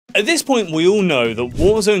At this point, we all know that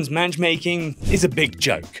Warzone's matchmaking is a big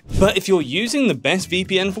joke. But if you're using the best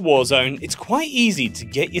VPN for Warzone, it's quite easy to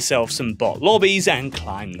get yourself some bot lobbies and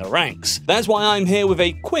climb the ranks. That's why I'm here with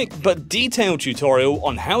a quick but detailed tutorial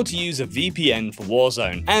on how to use a VPN for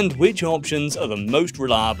Warzone, and which options are the most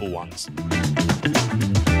reliable ones.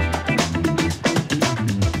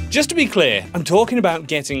 Just to be clear, I'm talking about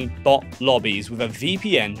getting bot lobbies with a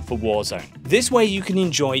VPN for Warzone. This way you can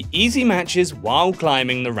enjoy easy matches while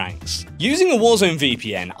climbing the ranks. Using a Warzone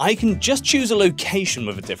VPN, I can just choose a location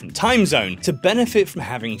with a different time zone to benefit from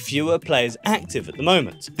having fewer players active at the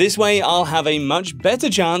moment. This way I'll have a much better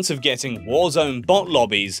chance of getting Warzone bot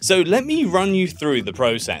lobbies, so let me run you through the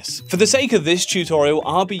process. For the sake of this tutorial,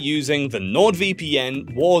 I'll be using the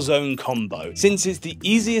NordVPN-Warzone combo, since it's the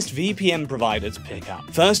easiest VPN provider to pick up.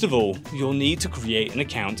 First of all, you'll need to create an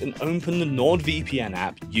account and open the NordVPN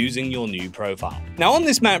app using your new profile. Now on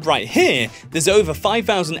this map right here, there's over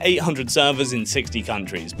 5,800 servers in 60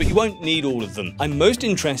 countries, but you won't need all of them. I'm most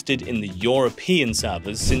interested in the European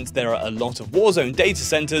servers since there are a lot of Warzone data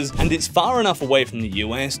centers and it's far enough away from the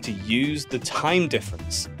US to use the time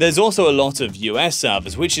difference. There's also a lot of US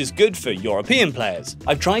servers, which is good for European players.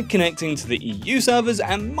 I've tried connecting to the EU servers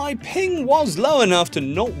and my ping was low enough to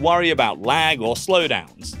not worry about lag or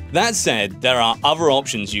slowdowns. That said, there are other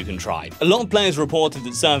options you can try. A lot of players reported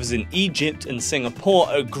that servers in Egypt and Singapore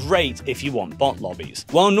are great if you want bot lobbies.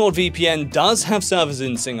 While NordVPN does have servers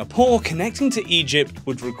in Singapore, connecting to Egypt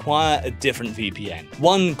would require a different VPN.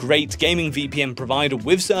 One great gaming VPN provider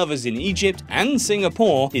with servers in Egypt and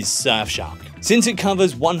Singapore is Surfshark. Since it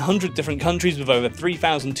covers 100 different countries with over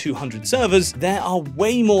 3,200 servers, there are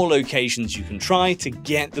way more locations you can try to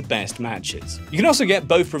get the best matches. You can also get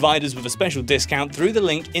both providers with a special discount through the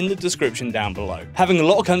link in the description down below. Having a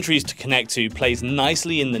lot of countries to connect to plays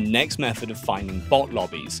nicely in the next method of finding bot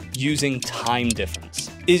lobbies, using time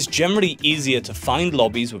difference. It's generally easier to find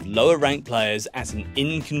lobbies with lower ranked players at an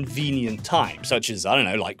inconvenient time, such as,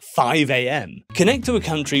 like 5 AM. Connect to a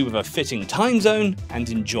country with a fitting time zone and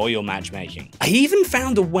enjoy your matchmaking. I even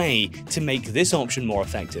found a way to make this option more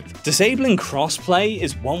effective. Disabling crossplay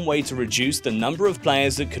is one way to reduce the number of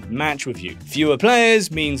players that could match with you. Fewer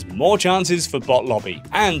players means more chances for bot lobby.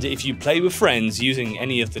 And if you play with friends using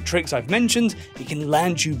any of the tricks I've mentioned, it can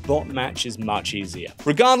land you bot matches much easier.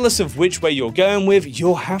 Regardless of which way you're going with,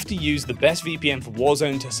 you'll have to use the best VPN for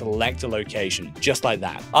Warzone to select a location, just like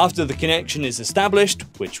that. After the connection is established,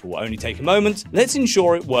 which will only take a moment, let's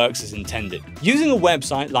ensure it works as intended. Using a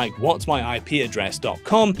website like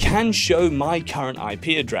whatsmyipaddress.com can show my current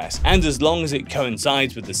IP address, and as long as it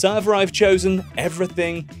coincides with the server I've chosen,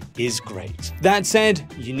 everything is great. That said,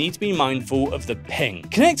 you need to be mindful of the ping.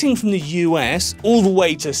 Connecting from the US all the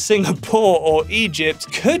way to Singapore or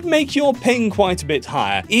Egypt could make your ping quite a bit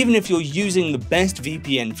higher, even if you're using the best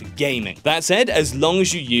VPN for gaming. That said, as long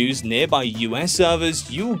as you use nearby US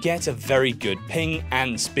servers, you will get a very good ping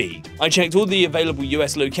and speed. I checked all the available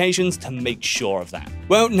US locations to make sure of that.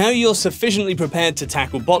 Well, now you're sufficiently prepared to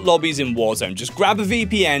tackle bot lobbies in Warzone, just grab a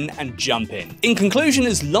VPN and jump in. In conclusion,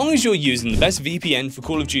 as long as you're using the best VPN for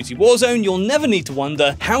Call of Duty Warzone, you'll never need to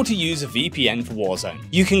wonder how to use a VPN for Warzone.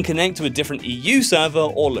 You can connect to a different EU server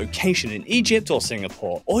or location in Egypt or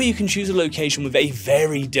Singapore, or you can choose a location with a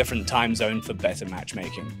very different time zone for better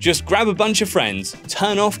matchmaking. Just grab a bunch of friends,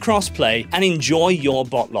 turn off crossplay, and enjoy your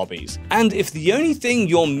bot lobbies. And if the only thing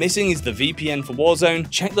you're missing is the VPN for Warzone,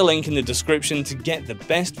 check the link in the description to get the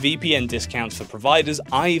best VPN discounts for providers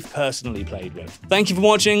I've personally played with. Thank you for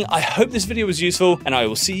watching, I hope this video was useful, and I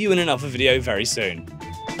will see you in another video very soon.